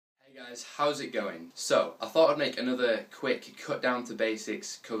Guys, how's it going? So, I thought I'd make another quick cut down to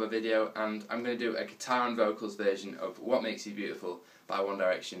basics cover video, and I'm going to do a guitar and vocals version of What Makes You Beautiful by One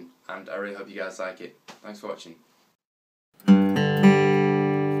Direction, and I really hope you guys like it. Thanks for watching.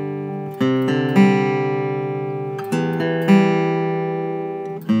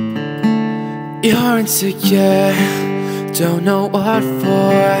 You're insecure, don't know what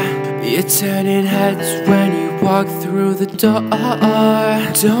for. You're turning heads when you walk through the door.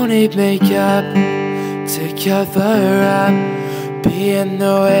 Don't need makeup to cover up. Being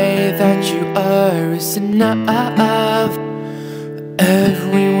the way that you are is enough.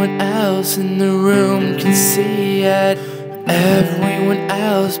 Everyone else in the room can see it. Everyone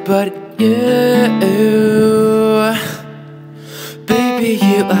else but you. Baby,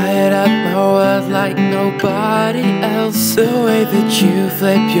 you light up my world like nobody else. The way that you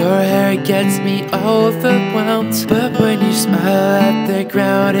flip your hair gets me overwhelmed. But when you smile at the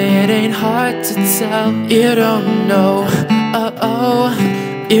ground, it ain't hard to tell. You don't know,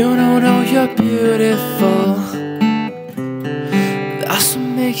 you don't know you're beautiful. That's what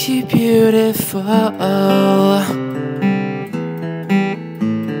makes you beautiful.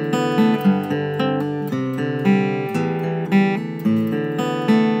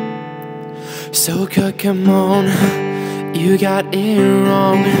 So good, come on, you got it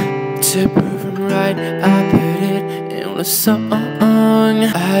wrong. To prove I'm right, I put it in a song.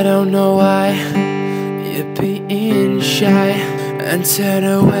 I don't know why you're being shy and turn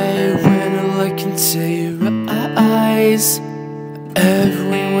away when I look into your eyes.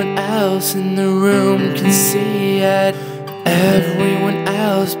 Everyone else in the room can see it. Everyone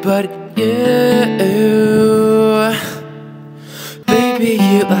else but you. Baby,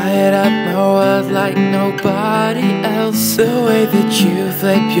 you light up my world like nobody else. The way that you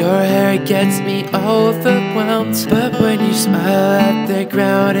flip your hair gets me overwhelmed. But when you smile at the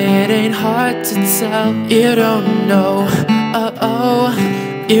ground, it ain't hard to tell. You don't know,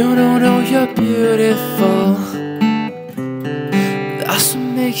 you don't know you're beautiful. That's what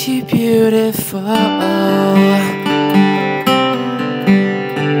makes you beautiful.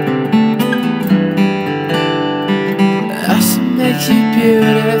 Makes you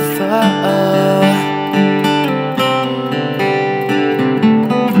beautiful.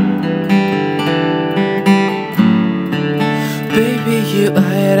 Baby, you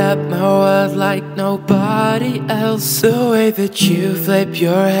light up my world like nobody else. The way that you flip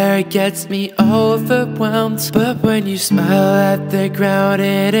your hair gets me overwhelmed. But when you smile at the ground,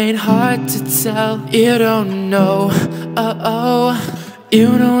 it ain't hard to tell. You don't know,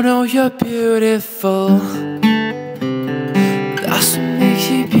 you don't know you're beautiful. That's what makes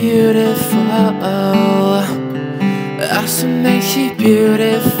you beautiful. That's what makes you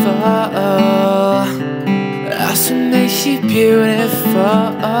beautiful. That's what makes you beautiful.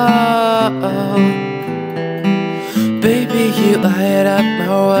 Baby, you light up my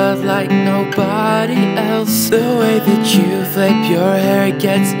world like nobody else. The way that you flip your hair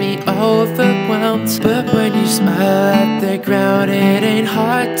gets me overwhelmed. But when you smile at the ground, it ain't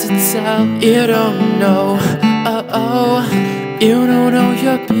hard to tell. You don't know, you don't know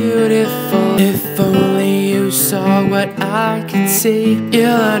you're beautiful. If only you saw what I can see,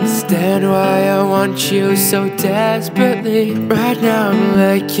 you'll understand why I want you so desperately. Right now I'm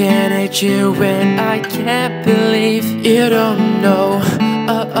looking at you and I can't believe you don't know,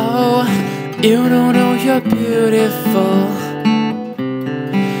 you don't know you're beautiful.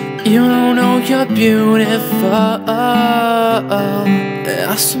 You don't know you're beautiful.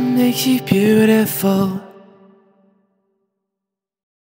 That's what makes you beautiful.